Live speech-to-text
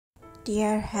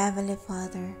Dear Heavenly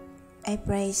Father, I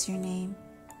praise your name.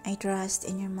 I trust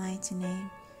in your mighty name.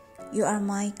 You are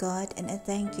my God, and I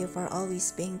thank you for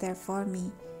always being there for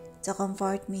me, to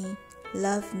comfort me,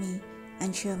 love me,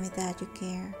 and show me that you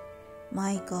care.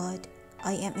 My God,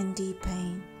 I am in deep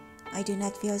pain. I do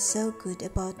not feel so good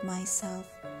about myself.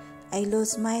 I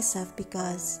lose myself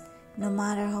because no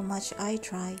matter how much I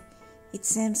try, it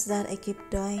seems that I keep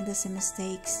doing the same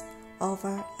mistakes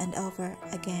over and over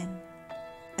again.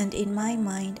 And in my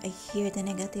mind, I hear the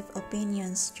negative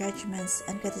opinions, judgments,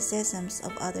 and criticisms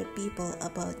of other people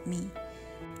about me.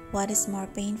 What is more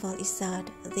painful is that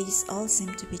these all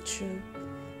seem to be true.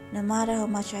 No matter how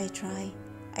much I try,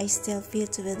 I still feel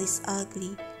to be this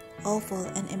ugly, awful,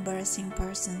 and embarrassing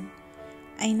person.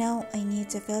 I know I need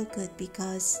to feel good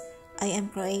because I am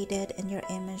created in your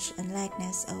image and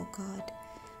likeness, O God.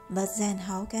 But then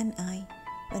how can I,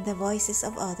 when the voices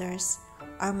of others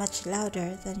are much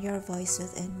louder than your voice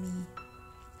within me?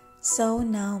 So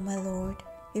now, my Lord,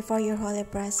 before your holy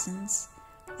presence,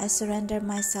 I surrender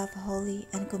myself wholly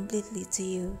and completely to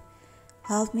you.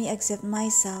 Help me accept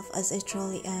myself as I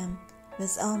truly am,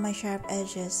 with all my sharp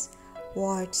edges,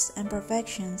 warts,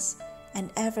 imperfections,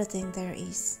 and everything there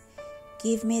is.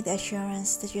 Give me the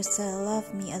assurance that you still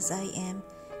love me as I am,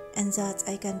 and that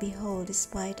I can be whole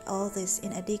despite all these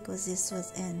inadequacies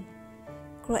within.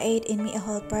 Create in me a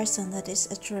whole person that is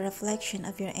a true reflection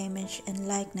of your image and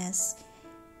likeness,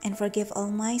 and forgive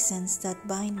all my sins that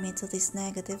bind me to these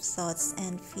negative thoughts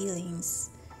and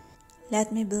feelings.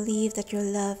 Let me believe that your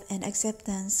love and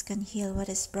acceptance can heal what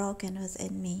is broken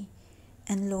within me.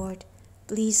 And Lord,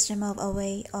 please remove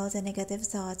away all the negative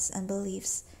thoughts and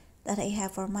beliefs that I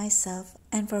have for myself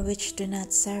and for which do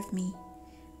not serve me.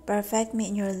 Perfect me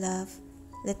in your love.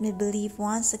 Let me believe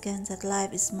once again that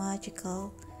life is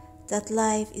magical, that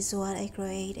life is what I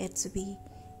create it to be,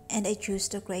 and I choose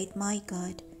to create, my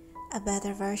God, a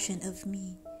better version of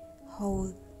me,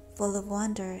 whole, full of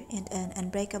wonder, and an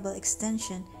unbreakable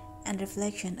extension and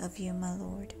reflection of you, my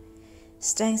Lord.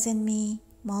 Strengthen me,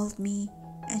 mold me,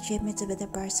 and shape me to be the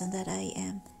person that I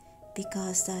am,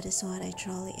 because that is what I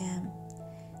truly am.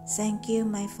 Thank you,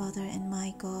 my Father and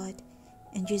my God.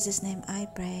 In Jesus' name I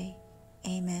pray.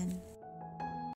 Amen.